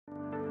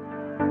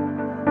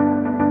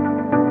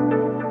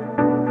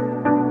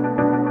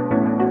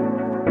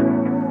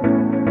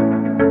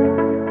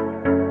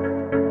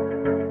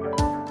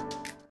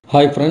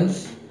Hi friends,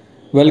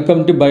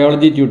 welcome to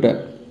Biology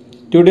Tutor.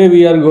 Today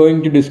we are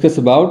going to discuss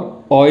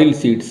about oil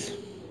seeds.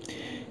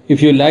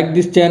 If you like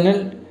this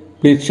channel,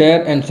 please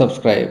share and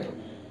subscribe.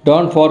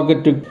 Don't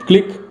forget to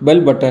click bell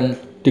button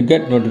to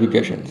get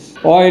notifications.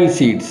 Oil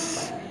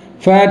seeds.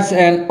 Fats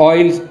and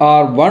oils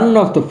are one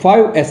of the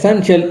 5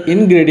 essential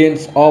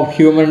ingredients of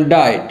human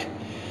diet.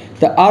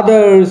 The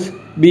others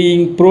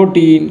being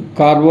protein,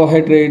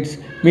 carbohydrates,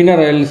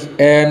 minerals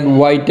and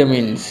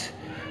vitamins.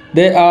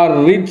 They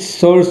are rich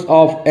source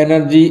of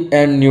energy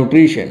and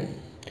nutrition.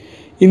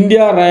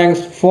 India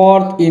ranks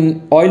 4th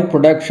in oil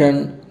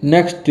production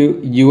next to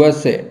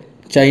USA,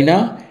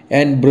 China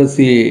and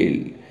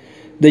Brazil.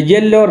 The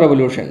yellow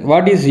revolution.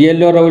 What is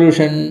yellow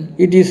revolution?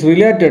 It is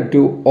related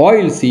to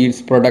oil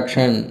seeds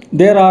production.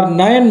 There are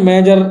 9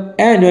 major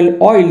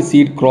annual oil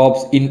seed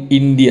crops in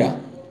India.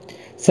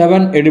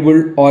 7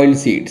 edible oil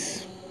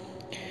seeds: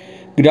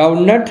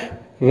 groundnut,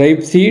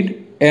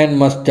 rapeseed and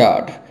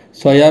mustard,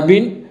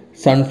 soybean,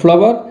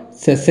 sunflower,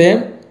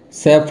 sesame,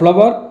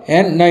 safflower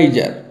and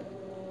Niger,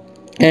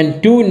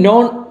 and 2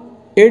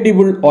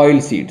 non-edible oil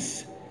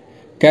seeds,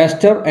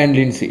 castor and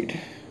linseed.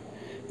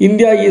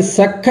 India is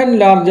second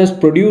largest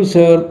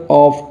producer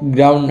of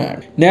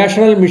groundnut.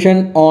 National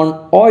Mission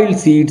on Oil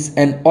Seeds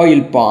and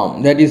Oil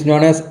Palm, that is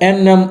known as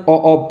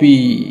NMOOP,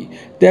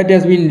 that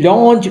has been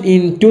launched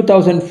in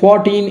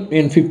 2014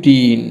 and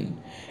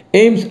 15,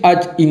 aims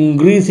at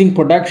increasing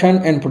production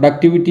and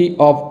productivity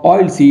of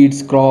oil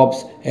seeds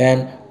crops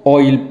and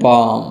oil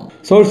palm.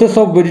 Sources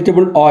of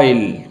vegetable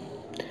oil.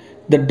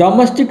 The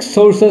domestic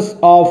sources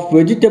of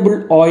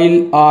vegetable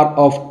oil are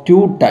of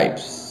 2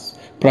 types: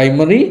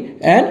 primary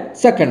and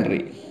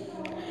secondary.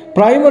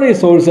 Primary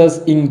sources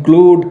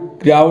include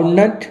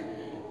groundnut,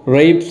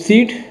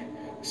 rapeseed,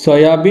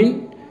 soybean,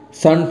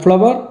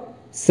 sunflower,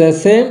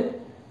 sesame,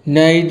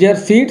 Niger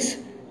seeds,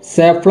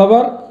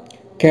 safflower,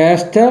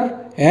 castor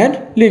and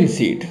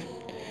linseed.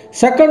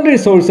 Secondary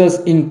sources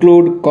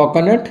include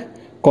coconut,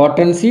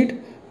 cottonseed,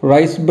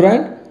 rice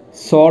bran,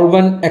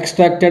 solvent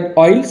extracted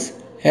oils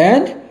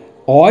and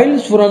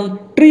oils from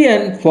tree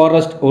and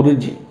forest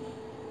origin.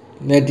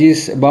 That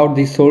is about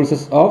the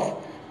sources of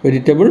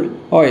vegetable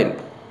oil.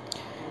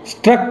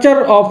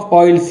 Structure of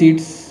oil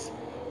seeds.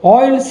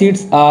 Oil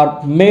seeds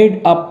are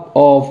made up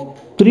of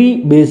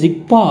 3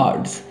 basic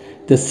parts: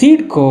 the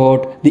seed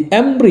coat, the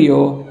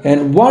embryo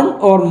and 1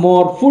 or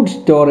more food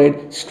storage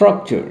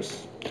structures.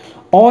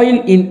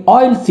 Oil in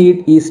oil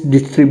seed is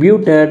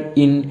distributed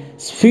in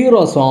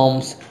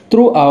spherosomes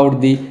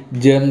throughout the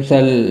germ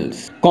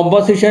cells.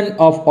 Composition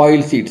of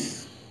oil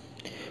seeds.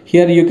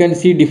 Here you can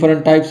see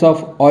different types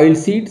of oil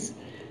seeds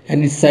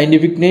and its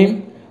scientific name: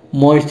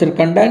 moisture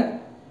content,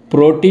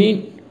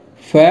 protein,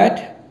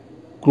 fat,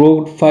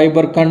 crude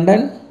fiber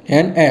content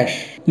and ash.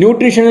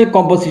 Nutritional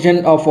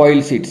composition of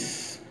oil seeds.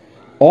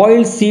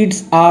 Oil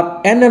seeds are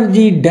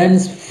energy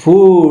dense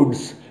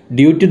foods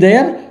due to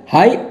their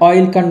high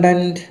oil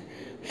content.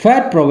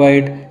 Fat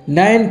provide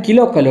 9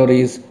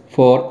 kilocalories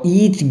for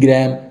each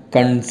gram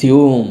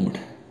consumed.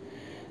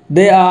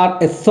 They are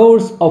a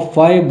source of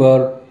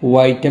fiber,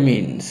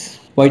 vitamins,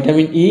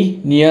 vitamin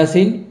E,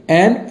 niacin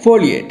and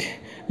folate,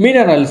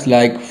 minerals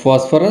like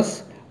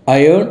phosphorus,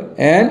 iron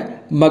and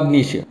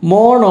magnesium.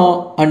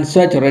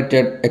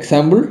 Monounsaturated,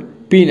 example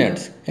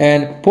peanuts,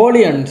 and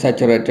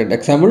polyunsaturated,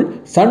 example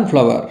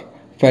sunflower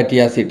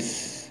fatty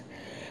acids.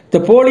 The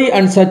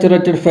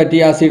polyunsaturated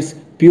fatty acids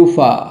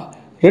PUFA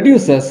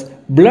reduces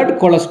blood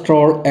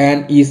cholesterol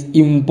and is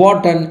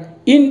important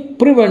in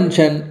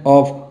prevention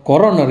of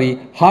coronary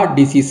heart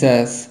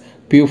diseases.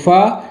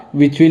 PUFA,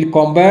 which will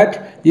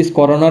combat these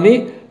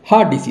coronary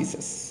heart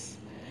diseases.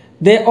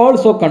 They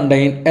also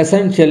contain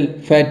essential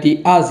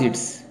fatty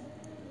acids,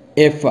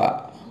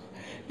 EPA,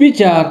 which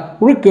are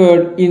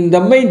required in the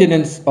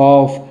maintenance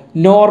of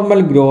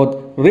normal growth,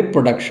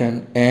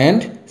 reproduction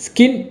and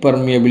skin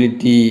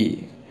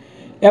permeability.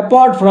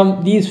 Apart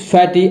from these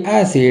fatty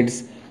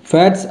acids,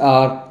 fats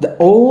are the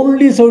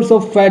only source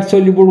of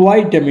fat-soluble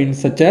vitamins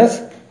such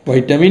as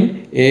vitamin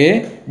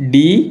A,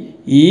 D,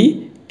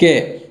 E,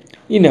 K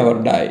in our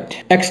diet.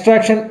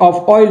 Extraction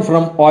of oil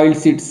from oil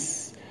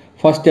seeds.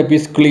 First step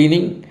is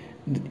cleaning.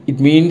 It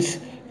means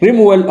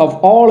removal of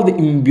all the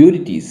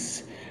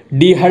impurities.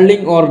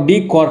 Dehulling or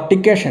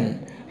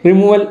decortication,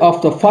 removal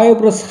of the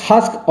fibrous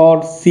husk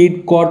or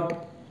seed coat.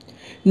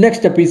 Next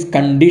step is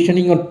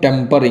conditioning or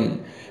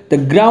tempering. The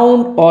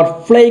ground or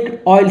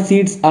flaked oil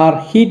seeds are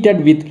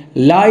heated with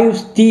live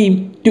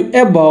steam to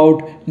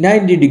about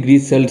 90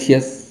 degrees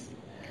Celsius.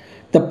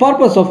 The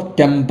purpose of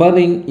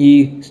tempering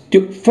is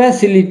to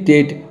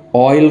facilitate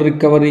oil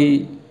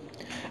recovery.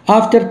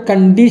 After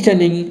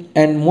conditioning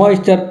and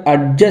moisture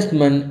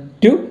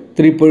adjustment to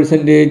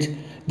 3%,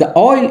 the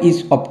oil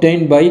is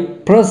obtained by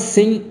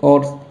pressing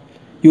or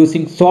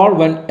using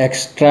solvent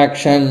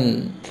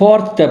extraction.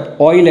 Fourth step,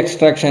 oil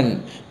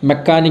extraction.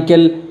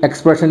 Mechanical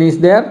expression is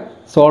there.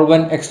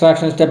 Solvent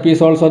extraction step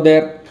is also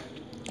there.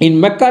 In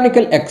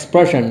mechanical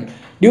expression,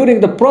 during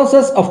the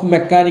process of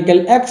mechanical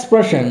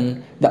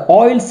expression, the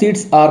oil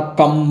seeds are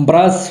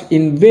compressed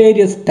in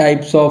various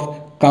types of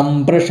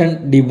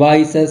compression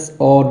devices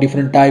or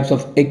different types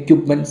of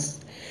equipments.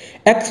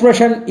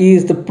 Expression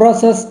is the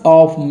process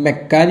of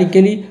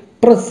mechanically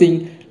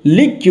pressing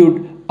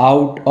liquid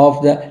out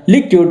of the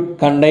liquid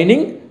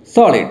containing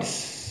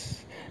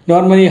solids.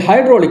 Normally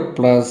hydraulic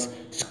press,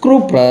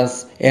 screw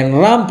press and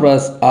ram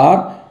press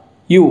are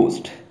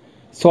used.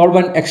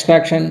 Solvent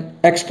extraction.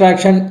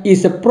 Extraction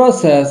is a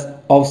process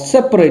of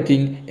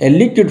separating a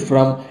liquid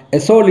from a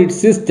solid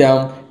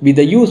system with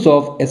the use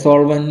of a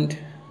solvent.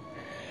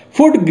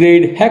 Food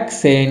grade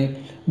hexane,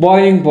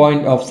 boiling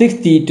point of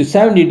 60 to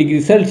 70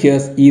 degrees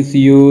Celsius is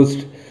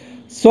used.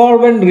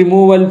 Solvent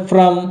removal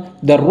from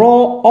the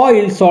raw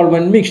oil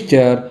solvent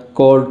mixture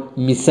called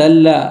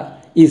micellar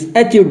is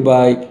achieved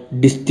by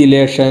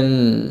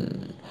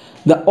distillation.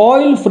 The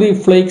oil-free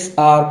flakes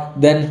are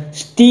then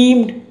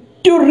steamed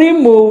to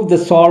remove the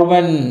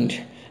solvent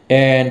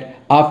and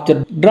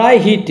after dry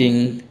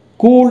heating,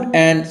 cooled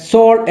and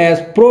sold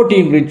as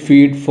protein-rich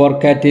feed for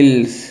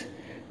cattle.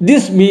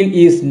 This meal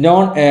is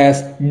known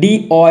as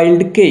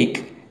de-oiled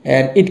cake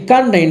and it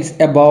contains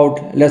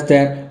about less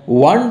than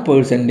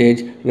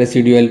 1%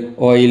 residual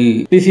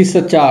oil. This is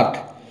a chart.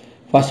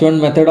 First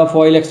one, method of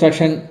oil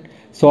extraction,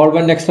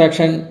 solvent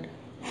extraction,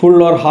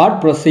 full or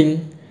hard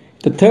pressing.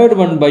 The third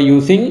one by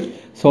using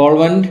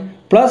solvent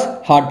plus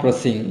hard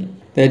pressing.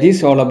 That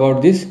is all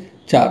about this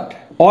chart.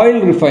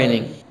 Oil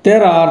refining.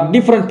 There are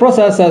different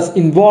processes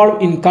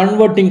involved in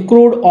converting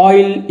crude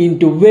oil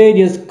into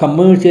various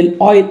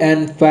commercial oil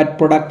and fat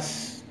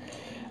products.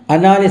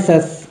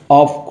 Analysis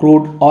of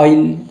crude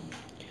oil.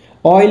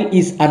 Oil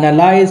is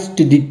analyzed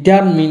to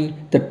determine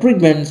the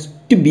treatments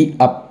to be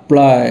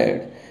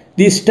applied.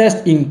 These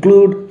tests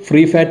include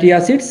free fatty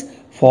acids,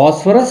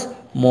 phosphorus,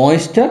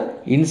 moisture,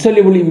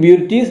 insoluble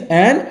impurities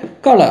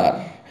and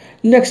color.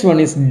 Next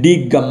one is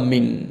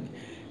degumming.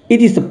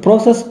 It is the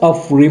process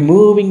of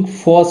removing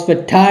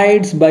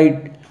phosphatides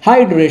by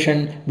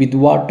hydration with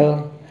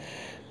water.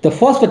 The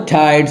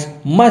phosphatides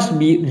must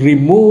be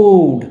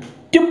removed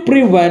to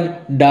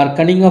prevent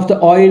darkening of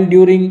the oil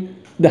during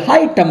the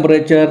high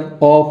temperature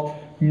of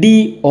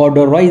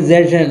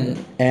deodorization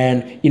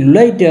and in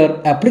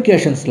later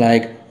applications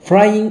like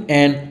frying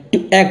and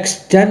to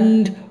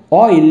extend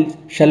oil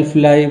shelf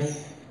life.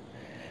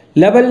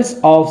 Levels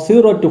of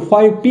 0 to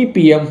 5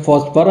 ppm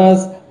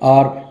phosphorus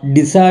are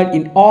desired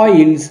in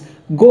oils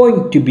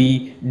going to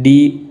be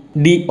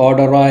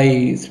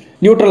deodorized.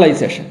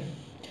 Neutralization.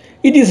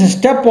 It is a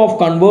step of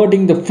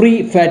converting the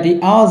free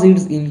fatty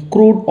acids in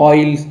crude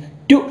oils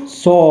to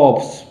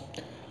soaps,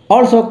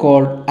 also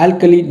called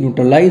alkali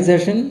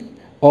neutralization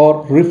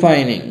or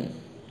refining.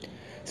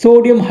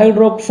 Sodium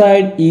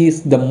hydroxide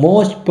is the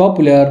most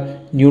popular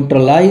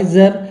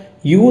neutralizer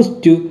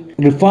used to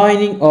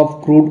refining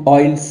of crude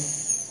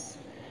oils.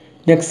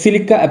 Next,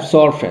 silica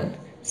absorption.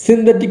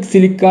 Synthetic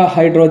silica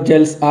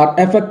hydrogels are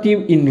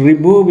effective in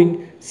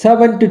removing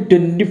 7 to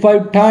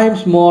 25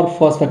 times more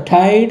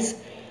phosphatides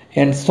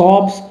and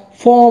soaps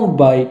formed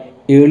by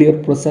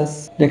earlier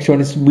process. Next one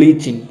is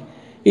bleaching.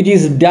 It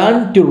is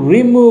done to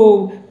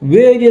remove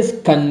various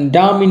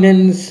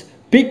contaminants,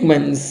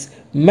 pigments,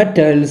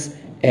 metals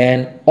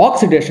and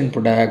oxidation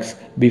products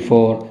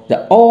before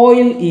the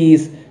oil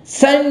is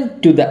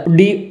sent to the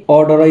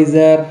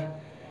deodorizer.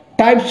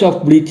 Types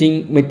of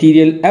bleaching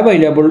material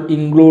available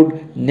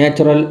include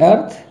natural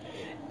earth,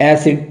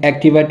 acid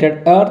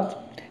activated earth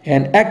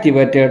and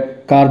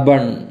activated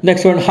carbon.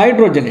 Next one,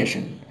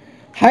 hydrogenation.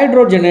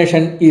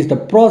 Hydrogenation is the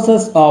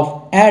process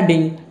of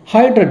adding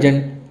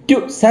hydrogen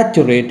to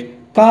saturate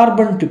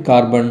carbon to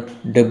carbon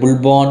double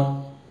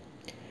bond.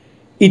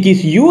 It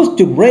is used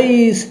to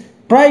raise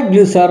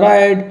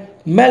triglyceride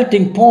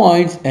melting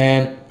points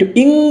and to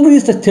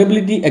increase the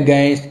stability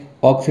against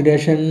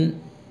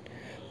oxidation.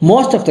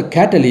 Most of the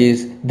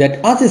catalysts that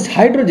assist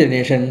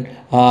hydrogenation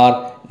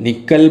are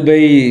nickel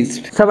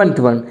based. Seventh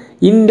one,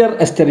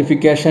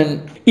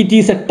 interesterification. It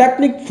is a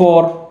technique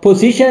for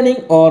positioning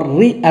or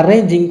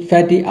rearranging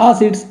fatty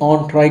acids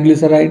on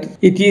triglycerides.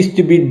 It is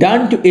to be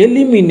done to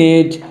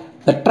eliminate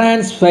the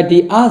trans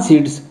fatty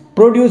acids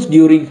produced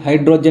during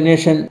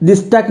hydrogenation.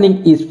 This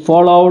technique is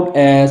followed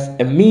as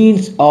a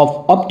means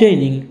of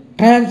obtaining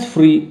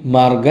trans-free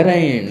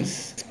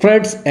margarines,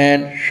 spreads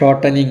and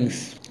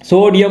shortenings.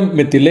 Sodium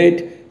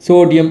methylate,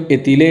 sodium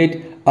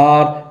ethylate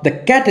are the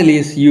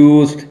catalysts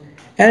used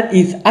and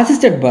is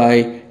assisted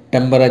by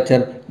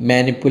temperature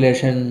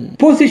manipulation.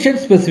 Position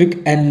specific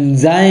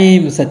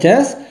enzymes such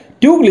as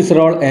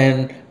 2-glycerol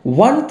and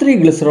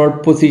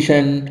 1,3-glycerol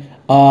position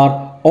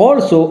are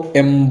also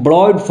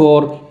employed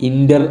for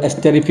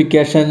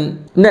interesterification.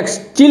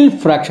 Next, chill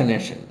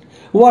fractionation.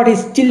 What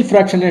is chill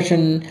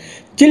fractionation?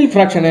 Chill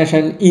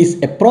fractionation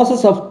is a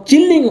process of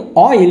chilling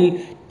oil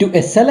to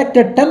a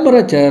selected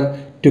temperature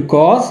to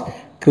cause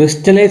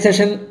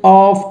crystallization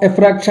of a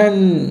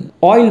fraction.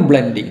 Oil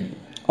blending.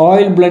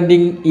 Oil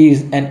blending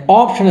is an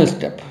optional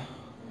step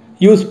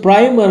used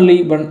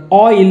primarily when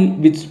oil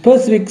with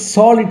specific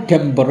solid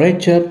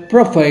temperature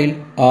profile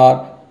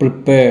are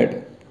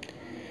prepared.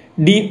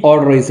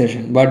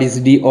 Deodorization. What is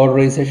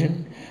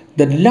deodorization?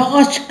 The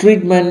last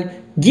treatment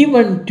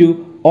given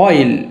to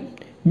oil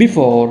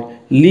before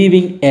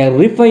leaving a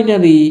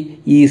refinery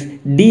is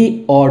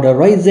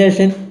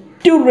deodorization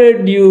to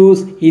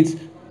reduce its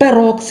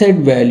peroxide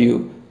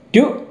value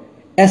to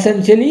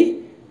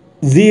essentially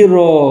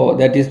zero,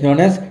 that is known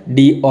as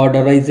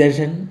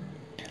deodorization.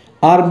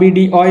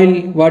 RBD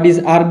oil, what is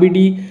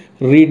RBD?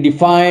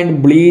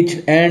 Redefined,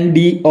 bleached and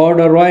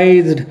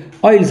deodorized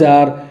oils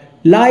are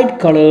light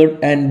colored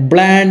and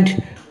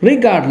bland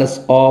regardless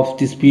of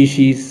the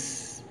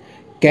species.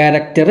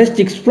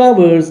 Characteristics,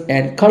 flavors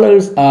and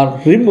colors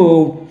are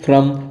removed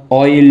from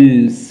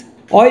oils.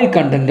 Oil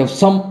content of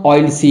some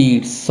oil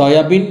seeds: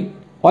 soybean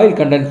oil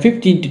content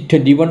 15 to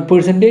 21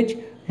 percentage,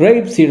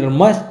 rapeseed or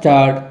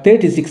mustard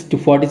 36 to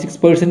 46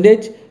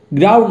 percentage,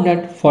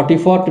 groundnut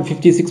 44 to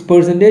 56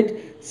 percentage,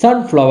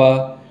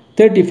 sunflower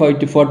 35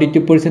 to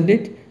 42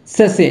 percentage,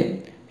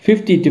 sesame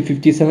 50 to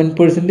 57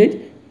 percentage,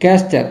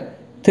 castor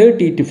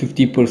 30 to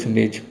 50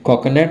 percentage,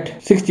 coconut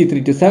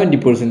 63 to 70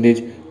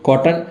 percentage,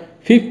 cotton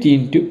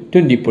 15 to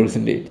 20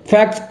 percentage.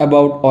 Facts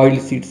about oil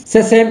seeds.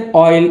 Sesame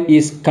oil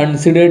is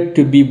considered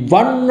to be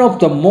one of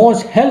the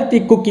most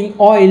healthy cooking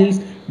oils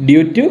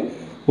due to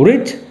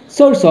rich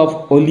source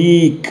of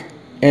oleic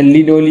and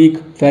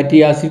linoleic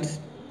fatty acids.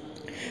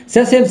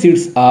 Sesame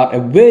seeds are a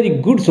very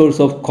good source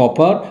of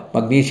copper,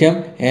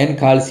 magnesium and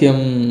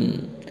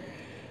calcium.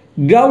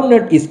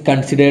 Groundnut is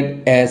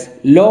considered as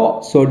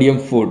low sodium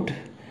food.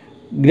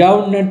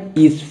 Groundnut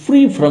is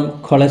free from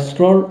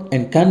cholesterol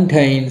and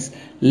contains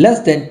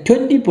less than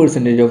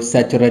 20% of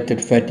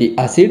saturated fatty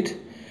acid,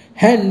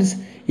 hence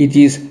it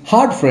is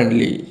heart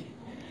friendly.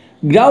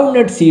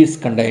 Groundnut seeds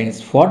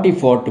contains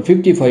 44 to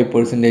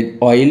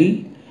 55%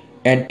 oil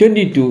and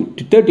 22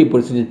 to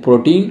 30%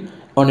 protein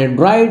on a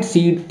dried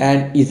seed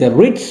and is a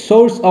rich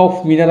source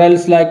of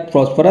minerals like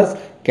phosphorus,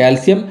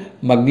 calcium,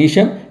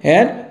 magnesium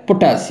and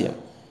potassium,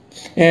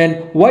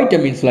 and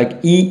vitamins like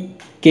E,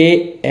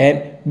 K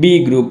and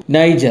B group.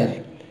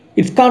 Niger.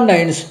 It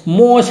contains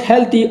most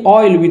healthy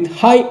oil with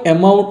high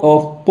amount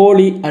of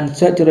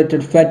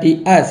polyunsaturated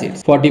fatty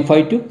acids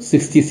 45 to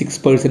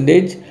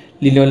 66%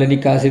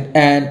 linoleic acid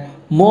and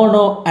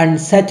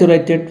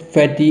monounsaturated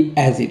fatty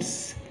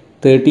acids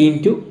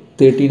 13 to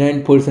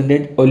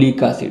 39%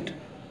 oleic acid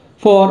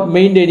for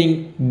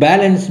maintaining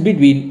balance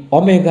between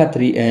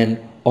omega-3 and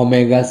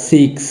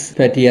omega-6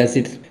 fatty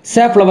acids.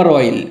 Safflower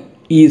oil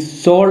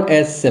is sold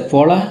as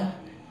Saffola,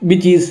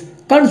 which is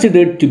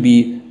considered to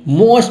be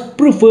most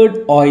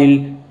preferred oil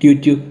due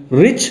to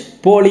rich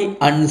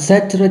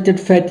polyunsaturated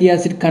fatty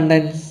acid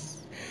contents.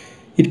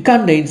 It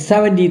contains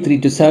 73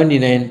 to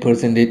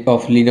 79%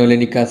 of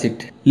linoleic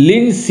acid.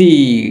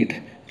 Linseed,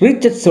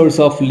 richest source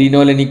of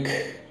linoleic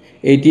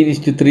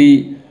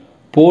 18:3,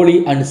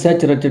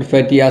 polyunsaturated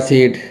fatty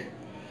acid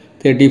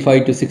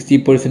 35 to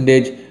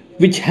 60%,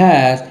 which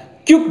has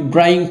quick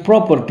drying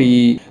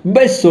property,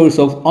 best source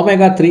of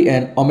omega-3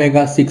 and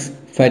omega-6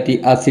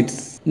 fatty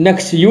acids.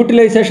 Next,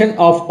 utilization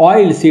of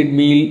oil seed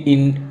meal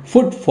in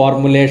food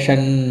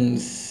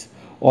formulations.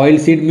 Oil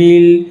seed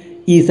meal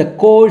is a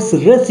coarse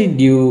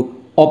residue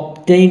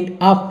obtained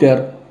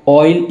after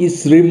oil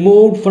is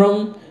removed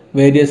from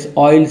various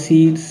oil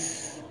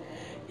seeds.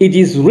 It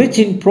is rich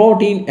in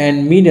protein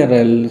and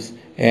minerals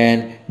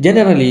and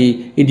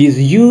generally it is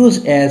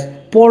used as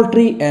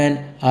poultry and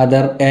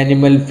other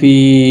animal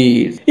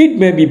feeds. It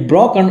may be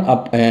broken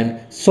up and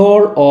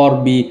sold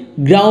or be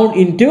ground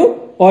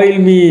into oil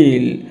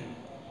meal.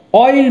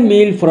 Oil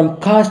meal from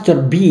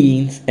castor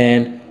beans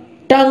and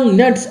tung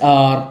nuts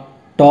are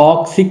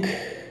toxic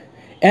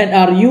and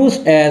are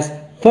used as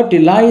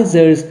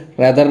fertilizers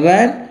rather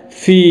than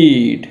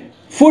feed.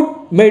 Food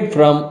made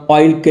from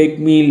oil cake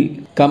meal,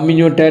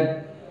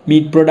 comminuted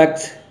meat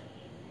products,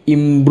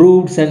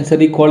 improved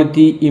sensory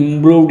quality,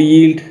 improved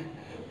yield,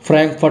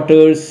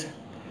 frankfurters,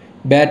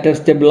 batter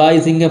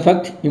stabilizing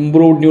effect,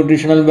 improved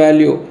nutritional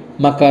value,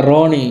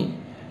 macaroni,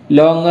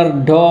 longer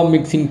dough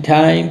mixing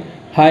time,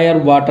 higher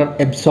water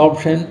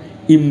absorption,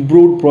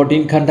 improved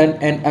protein content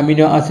and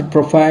amino acid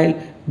profile,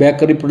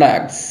 bakery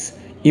products,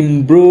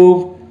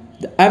 improve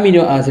the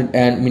amino acid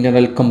and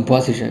mineral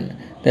composition.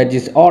 That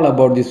is all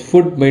about this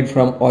food made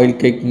from oil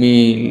cake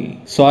meal.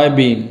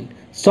 Soybean.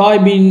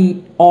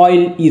 Soybean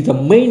oil is the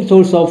main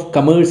source of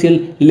commercial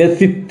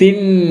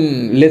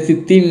lecithin.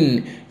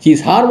 Lecithin, which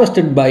is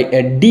harvested by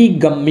a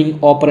degumming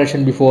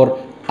operation before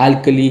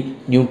alkali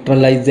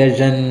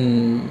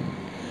neutralization.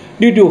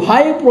 Due to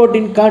high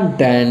protein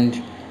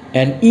content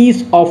and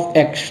ease of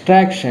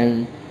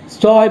extraction,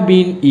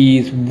 soybean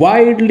is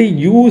widely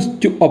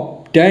used to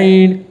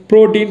obtain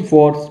protein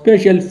for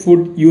special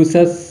food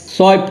uses.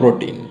 Soy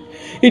protein.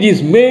 It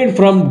is made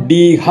from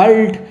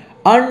dehulled,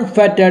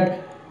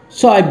 unfatted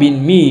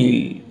soybean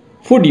meal.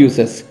 Food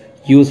uses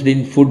used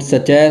in foods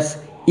such as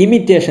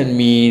imitation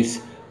meats,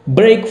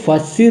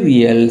 breakfast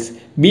cereals,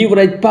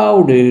 beverage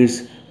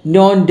powders,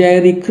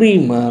 non-dairy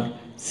creamer,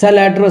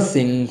 salad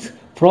dressings,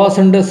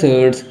 frozen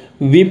desserts,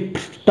 whipped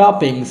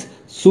toppings,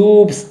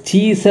 soups,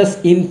 cheeses,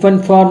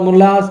 infant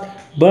formulas,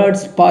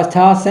 birds,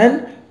 pastas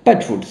and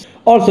pet foods.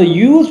 Also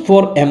used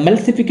for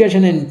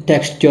emulsification and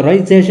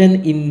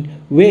texturization in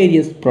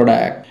various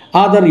products.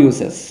 Other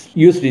uses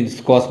used in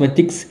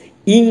cosmetics,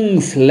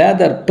 inks,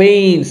 leather,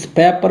 paints,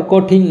 paper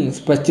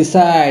coatings,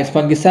 pesticides,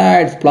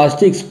 fungicides,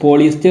 plastics,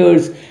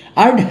 polyesters,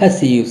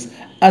 adhesives,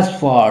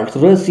 asphalts,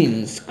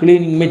 resins,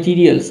 cleaning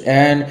materials,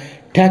 and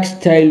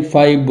textile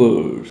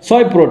fibers.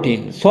 Soy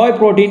protein. Soy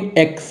protein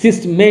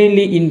exists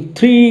mainly in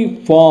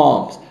three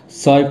forms: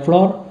 soy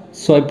flour,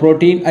 soy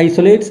protein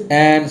isolates,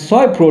 and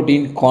soy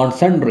protein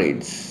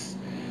concentrates.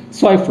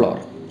 Soy flour.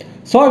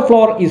 Soy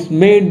flour is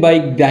made by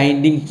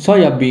grinding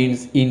soya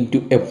beans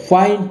into a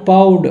fine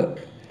powder.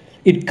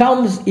 It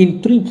comes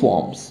in three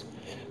forms: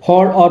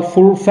 whole or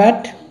full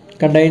fat,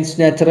 contains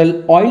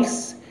natural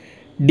oils;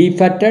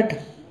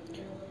 defatted,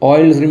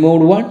 oils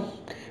removed one,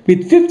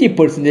 with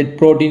 50%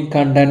 protein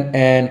content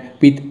and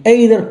with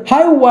either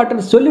high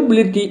water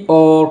solubility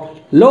or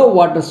low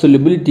water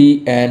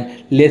solubility;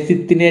 and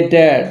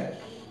lecithinated.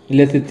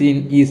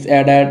 Lecithin is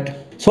added.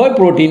 Soy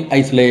protein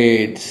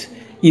isolates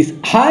is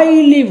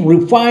highly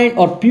refined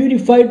or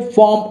purified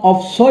form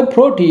of soy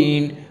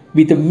protein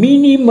with a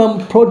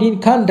minimum protein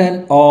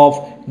content of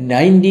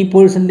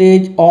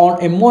 90%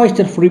 on a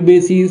moisture-free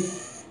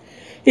basis.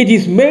 It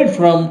is made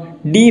from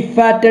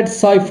defatted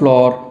soy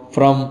flour,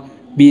 from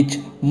which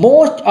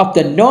most of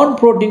the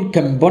non-protein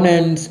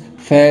components,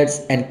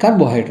 fats and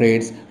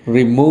carbohydrates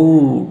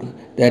removed.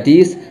 That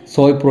is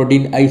soy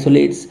protein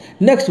isolates.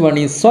 Next one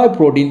is soy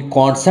protein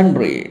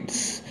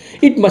concentrates.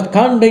 It must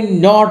contain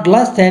not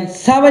less than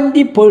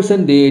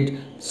 70%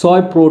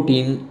 soy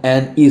protein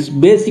and is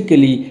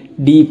basically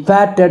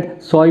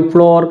defatted soy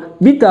flour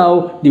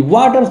without the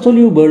water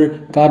soluble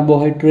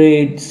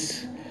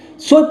carbohydrates.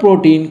 Soy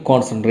protein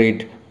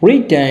concentrate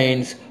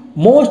retains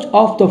most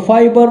of the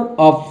fiber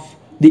of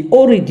the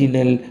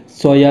original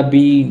soya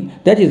bean.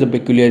 That is the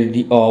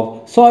peculiarity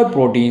of soy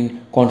protein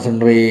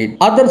concentrate.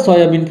 Other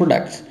soya bean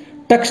products: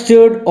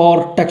 textured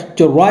or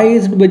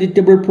texturized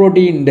vegetable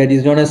protein, that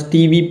is known as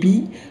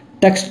TVP;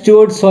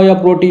 textured soya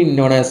protein,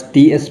 known as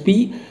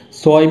TSP;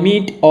 soy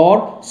meat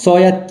or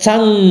soya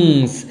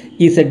chunks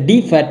is a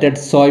defatted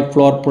soy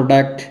flour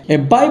product, a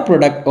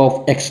byproduct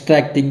of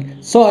extracting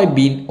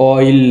soybean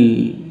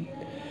oil,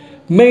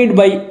 made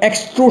by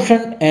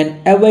extrusion and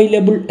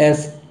available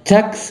as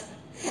chunks,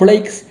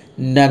 flakes,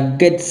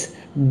 nuggets,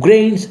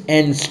 grains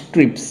and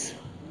strips.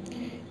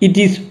 It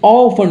is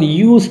often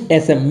used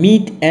as a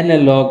meat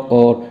analog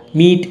or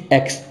meat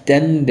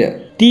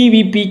extender.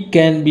 TVP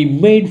can be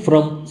made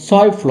from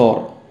soy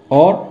flour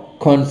or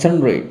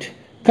concentrate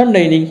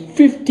containing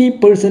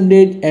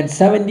 50% and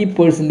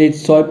 70%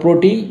 soy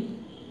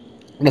protein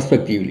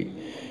respectively.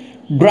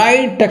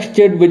 Dried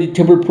textured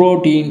vegetable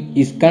protein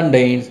is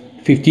contains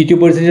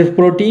 52% of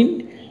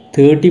protein,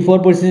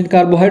 34%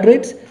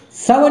 carbohydrates,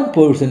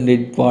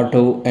 7%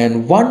 water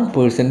and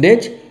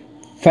 1%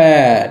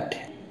 fat.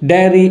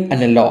 Dairy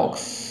analogs.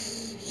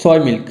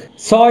 Soy milk.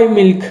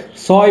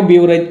 Soy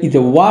beverage is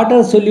a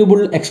water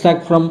soluble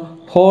extract from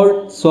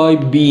whole soy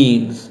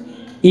beans.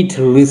 It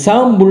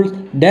resembles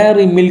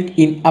dairy milk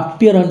in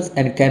appearance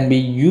and can be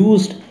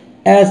used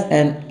as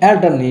an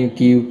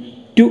alternative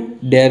to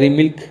dairy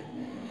milk.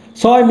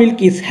 Soy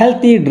milk is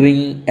healthy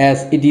drink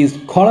as it is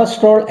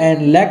cholesterol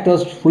and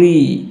lactose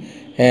free,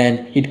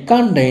 and it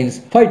contains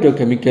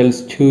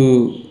phytochemicals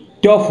too.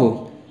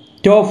 Tofu.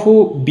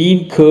 Tofu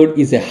bean curd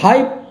is a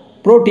high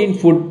protein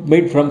food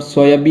made from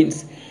soya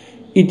beans.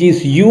 It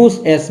is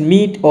used as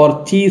meat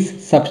or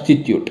cheese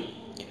substitute.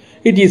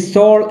 It is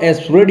sold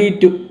as ready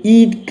to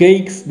eat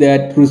cakes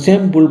that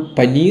resemble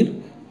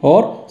paneer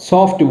or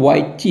soft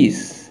white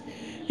cheese.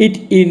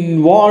 It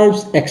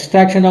involves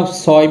extraction of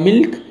soy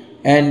milk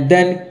and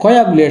then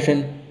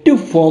coagulation to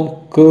form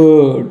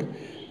curd.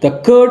 The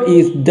curd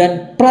is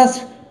then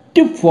pressed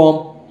to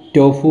form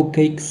tofu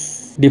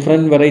cakes.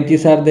 Different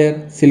varieties are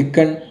there: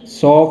 silken,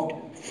 soft,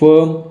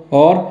 firm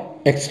or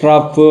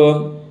extra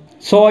firm.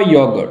 Soy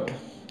yogurt.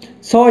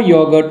 Soy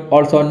yogurt,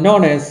 also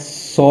known as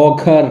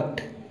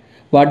sogurt.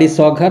 What is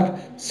sogurt?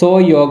 Soy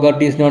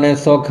yogurt is known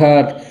as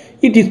sogurt.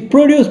 It is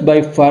produced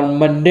by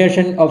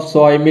fermentation of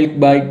soy milk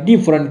by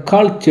different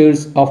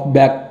cultures of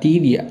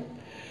bacteria.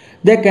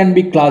 They can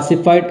be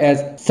classified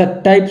as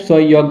set type soy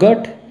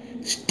yogurt,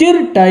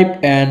 stir type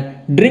and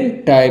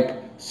drink type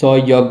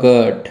soy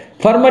yogurt.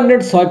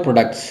 Fermented soy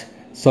products: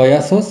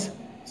 soya sauce,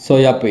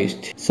 soya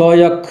paste,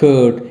 soya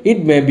curd.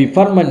 It may be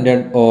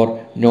fermented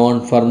or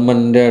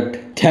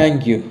non-fermented.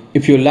 Thank you.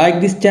 If you like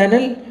this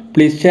channel,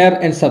 please share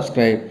and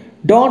subscribe.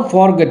 Don't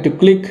forget to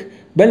click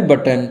bell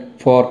button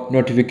for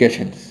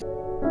notifications.